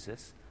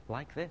Jesus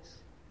like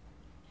this.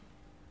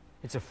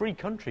 It's a free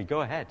country,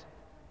 go ahead.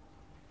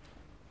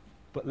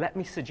 But let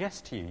me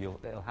suggest to you,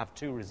 it'll have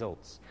two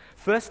results.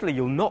 Firstly,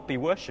 you'll not be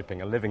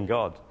worshipping a living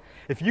God.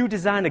 If you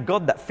design a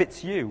God that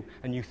fits you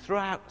and you throw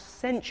out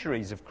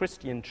centuries of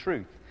Christian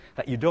truth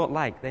that you don't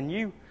like, then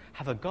you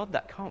have a God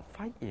that can't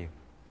fight you.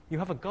 You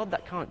have a God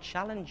that can't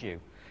challenge you,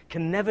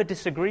 can never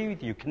disagree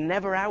with you, can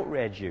never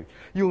outrage you.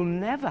 You'll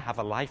never have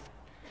a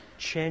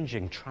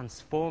life-changing,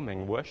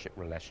 transforming worship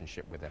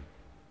relationship with him.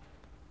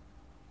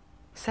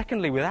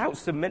 Secondly, without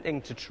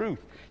submitting to truth,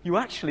 you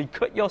actually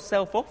cut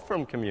yourself off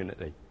from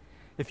community.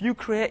 If you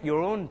create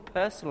your own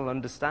personal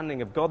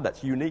understanding of God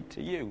that's unique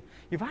to you,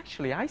 you've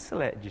actually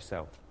isolated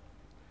yourself.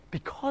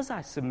 Because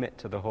I submit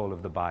to the whole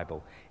of the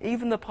Bible,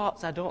 even the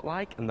parts I don't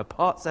like and the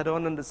parts I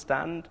don't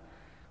understand,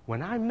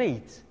 when I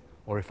meet,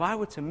 or if I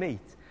were to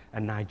meet, a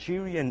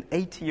Nigerian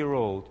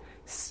 80-year-old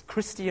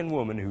Christian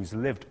woman who's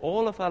lived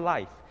all of her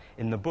life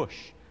in the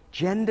bush,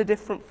 gender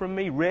different from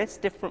me, race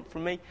different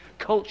from me,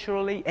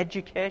 culturally,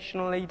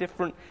 educationally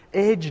different,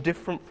 age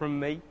different from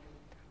me,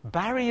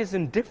 barriers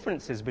and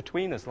differences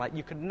between us like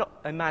you could not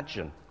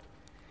imagine.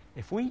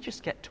 If we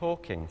just get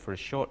talking for a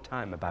short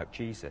time about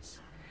Jesus,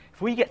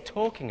 if we get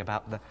talking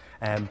about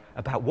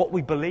what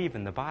we believe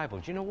in the Bible,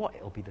 do you know what?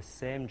 It'll be the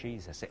same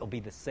Jesus. It'll be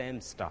the same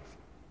stuff.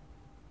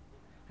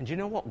 And do you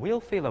know what? We'll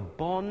feel a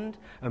bond,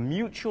 a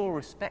mutual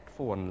respect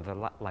for one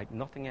another like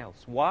nothing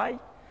else. Why?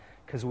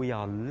 Because we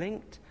are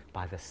linked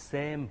by the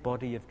same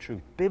body of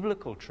truth,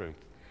 biblical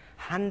truth,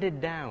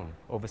 handed down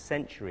over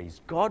centuries,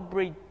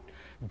 God-breathed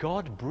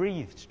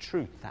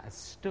truth that has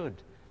stood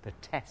the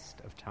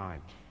test of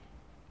time.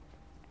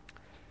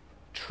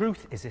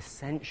 Truth is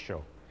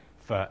essential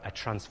for a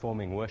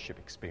transforming worship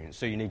experience.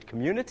 So you need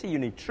community, you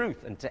need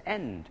truth, and to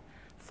end,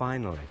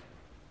 finally,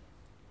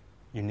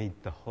 you need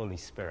the Holy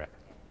Spirit.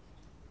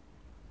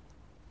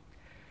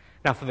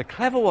 Now, for the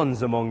clever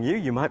ones among you,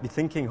 you might be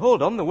thinking,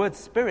 hold on, the word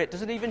Spirit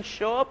doesn't even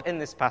show up in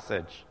this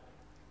passage.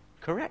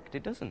 Correct,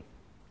 it doesn't.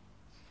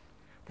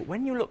 But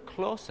when you look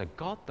closer,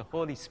 God, the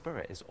Holy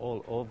Spirit, is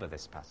all over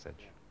this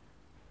passage.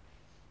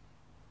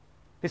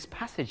 This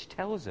passage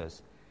tells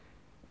us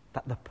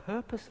that the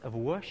purpose of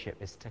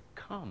worship is to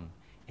come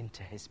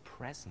into his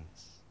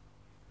presence,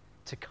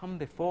 to come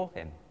before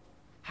him.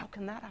 How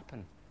can that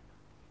happen?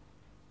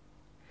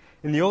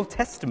 In the Old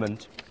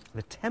Testament,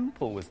 the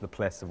temple was the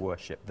place of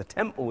worship. The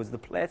temple was the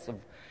place of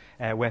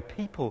where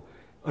people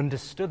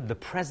understood the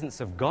presence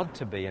of God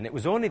to be, and it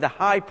was only the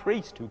high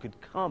priest who could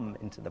come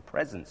into the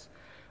presence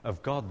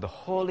of God, the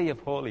Holy of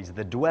Holies,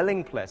 the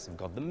dwelling place of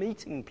God, the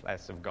meeting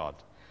place of God.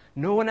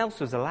 No one else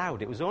was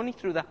allowed. It was only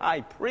through the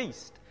high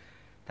priest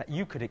that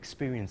you could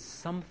experience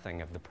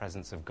something of the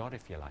presence of God,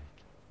 if you like.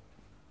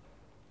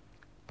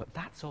 But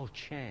that's all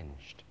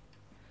changed.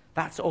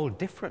 That's all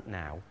different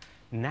now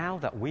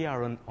that we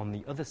are on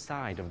the other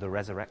side of the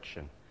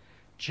resurrection.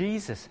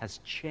 Jesus has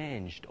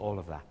changed all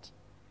of that.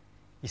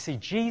 You see,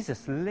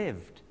 Jesus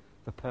lived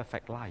the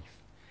perfect life.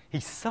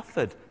 He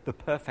suffered the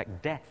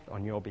perfect death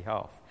on your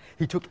behalf.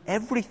 He took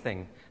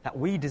everything that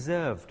we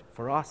deserved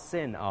for our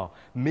sin, our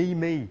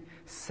me,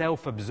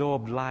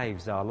 self-absorbed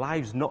lives, our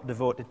lives not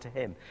devoted to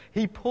him.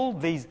 He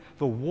pulled the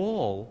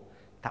wall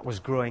that was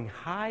growing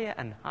higher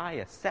and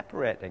higher,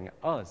 separating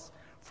us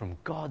from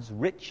God's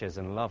riches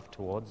and love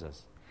towards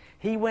us.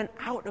 He went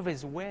out of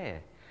his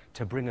way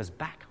to bring us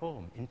back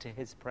home into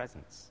his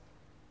presence.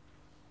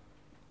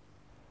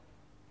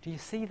 Do you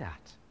see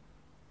that?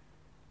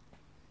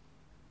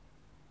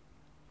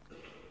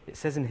 It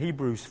says in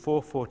Hebrews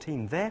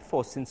 4:14,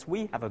 therefore, since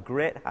we have a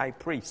great high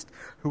priest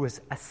who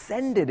has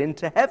ascended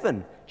into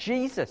heaven,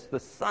 Jesus, the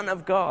Son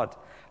of God,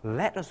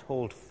 let us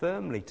hold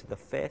firmly to the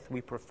faith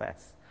we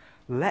profess.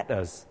 Let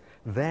us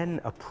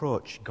then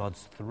approach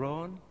God's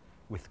throne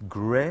with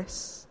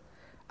grace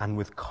and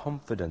with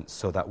confidence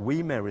so that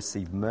we may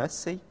receive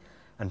mercy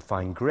and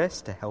find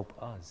grace to help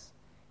us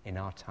in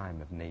our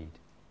time of need.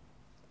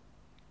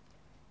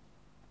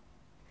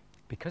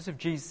 Because of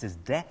Jesus'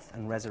 death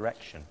and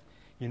resurrection,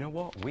 you know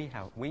what?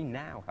 We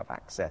now have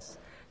access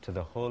to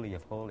the Holy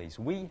of Holies.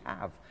 We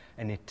have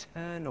an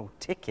eternal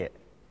ticket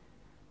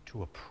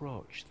to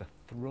approach the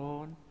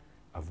throne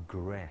of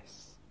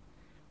grace.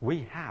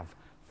 We have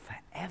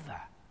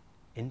forever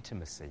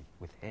intimacy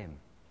with him,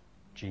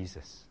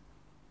 Jesus.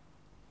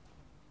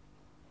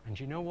 And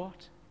you know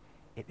what?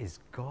 It is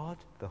God,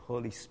 the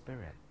Holy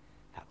Spirit,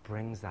 that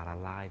brings that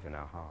alive in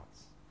our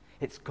hearts.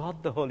 It's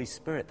God, the Holy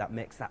Spirit, that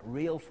makes that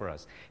real for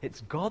us.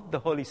 It's God, the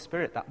Holy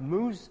Spirit, that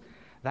moves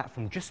that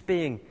from just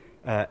being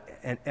an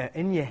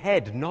in your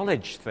head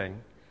knowledge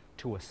thing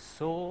to a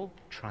soul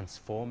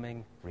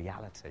transforming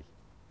reality.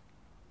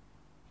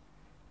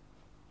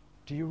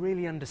 Do you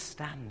really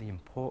understand the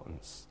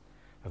importance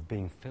of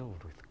being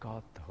filled with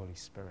God, the Holy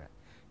Spirit?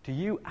 Do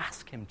you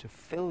ask him to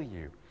fill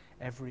you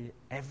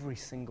every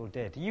single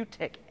day? Do you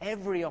take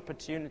every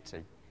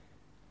opportunity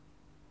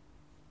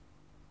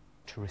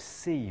to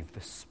receive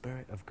the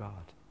Spirit of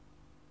God?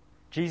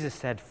 Jesus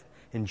said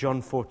in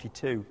John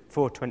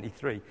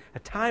 4:23, a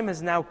time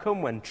has now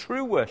come when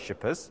true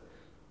worshippers,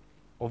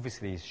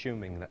 obviously he's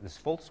assuming that there's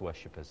false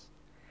worshippers,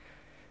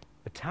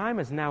 the time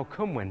has now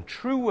come when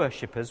true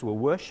worshippers will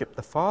worship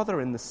the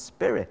Father in the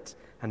Spirit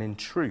and in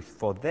truth,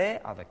 for they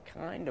are the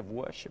kind of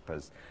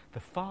worshippers the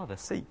Father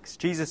seeks.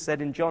 Jesus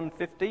said in John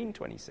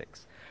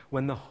 15:26,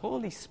 when the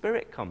Holy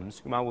Spirit comes,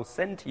 whom I will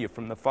send to you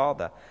from the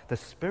Father, the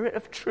Spirit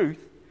of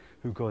truth,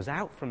 who goes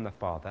out from the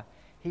Father,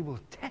 he will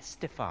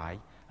testify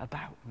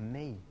about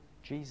me,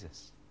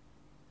 Jesus.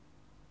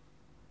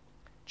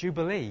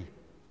 Jubilee,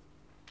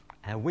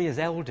 we as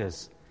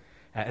elders,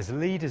 as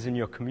leaders in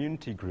your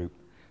community group,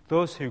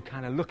 those who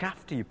kind of look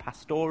after you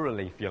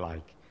pastorally, if you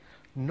like,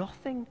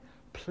 nothing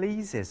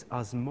pleases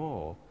us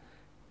more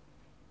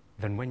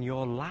than when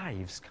your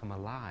lives come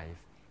alive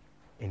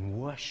in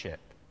worship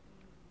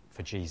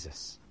for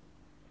Jesus.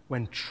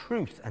 When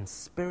truth and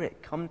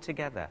spirit come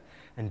together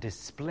and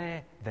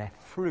display their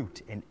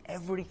fruit in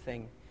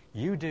everything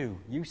you do,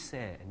 you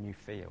say, and you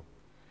feel.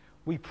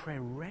 We pray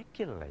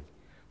regularly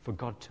for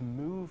God to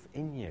move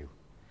in you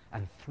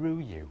and through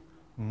you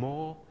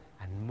more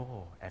and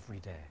more every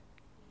day.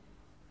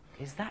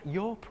 Is that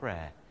your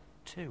prayer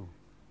too?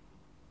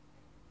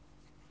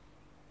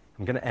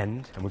 I'm going to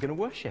end and we're going to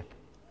worship.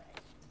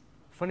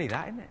 Funny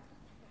that, isn't it?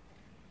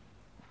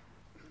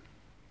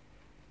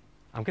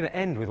 I'm going to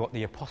end with what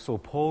the Apostle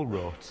Paul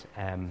wrote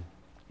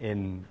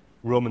in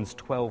Romans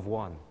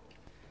 12:1.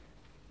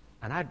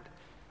 And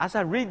as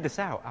I read this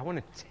out, I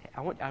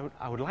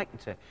would like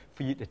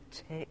for you to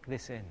take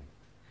this in.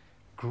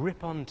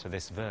 Grip onto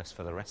this verse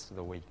for the rest of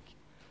the week.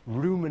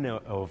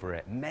 Ruminate over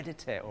it.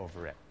 Meditate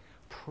over it.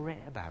 Pray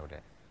about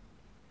it.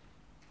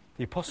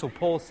 The Apostle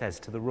Paul says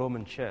to the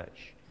Roman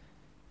church,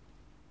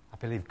 I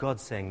believe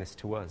God's saying this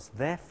to us,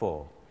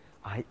 therefore,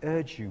 I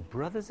urge you,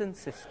 brothers and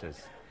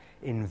sisters,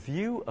 in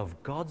view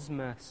of God's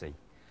mercy,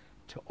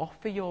 to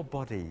offer your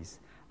bodies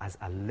as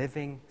a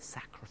living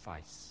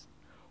sacrifice,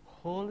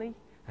 holy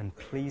and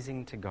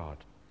pleasing to God.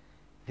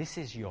 This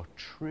is your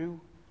true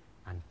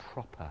and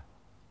proper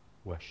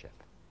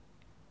worship.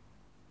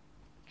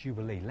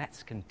 Jubilee,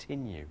 let's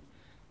continue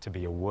to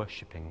be a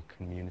worshipping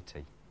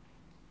community.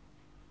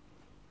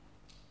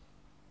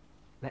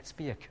 Let's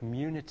be a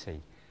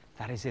community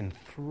that is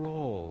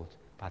enthralled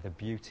by the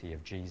beauty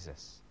of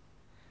Jesus.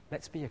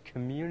 Let's be a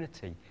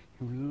community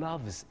who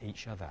loves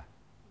each other.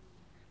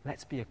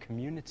 Let's be a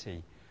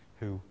community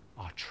who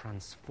are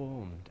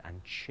transformed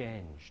and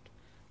changed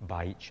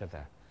by each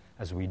other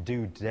as we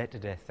do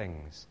day-to-day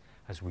things,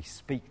 as we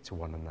speak to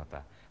one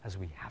another, as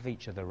we have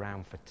each other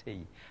round for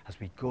tea, as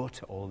we go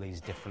to all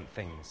these different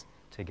things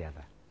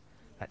together.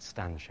 Let's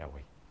stand, shall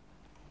we?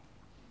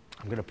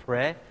 I'm going to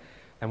pray,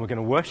 and we're going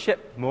to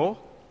worship more.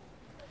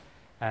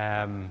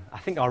 I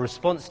think our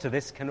response to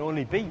this can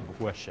only be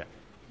worship.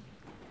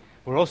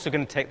 We're also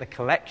going to take the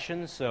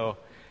collection, so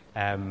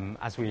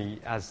as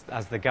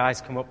the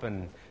guys come up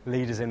and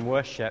lead us in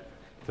worship,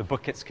 if the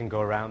buckets can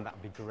go around,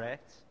 that'd be great.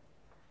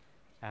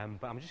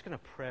 But I'm just going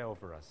to pray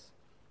over us.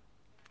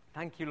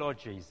 Thank you, Lord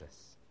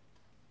Jesus.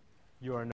 You are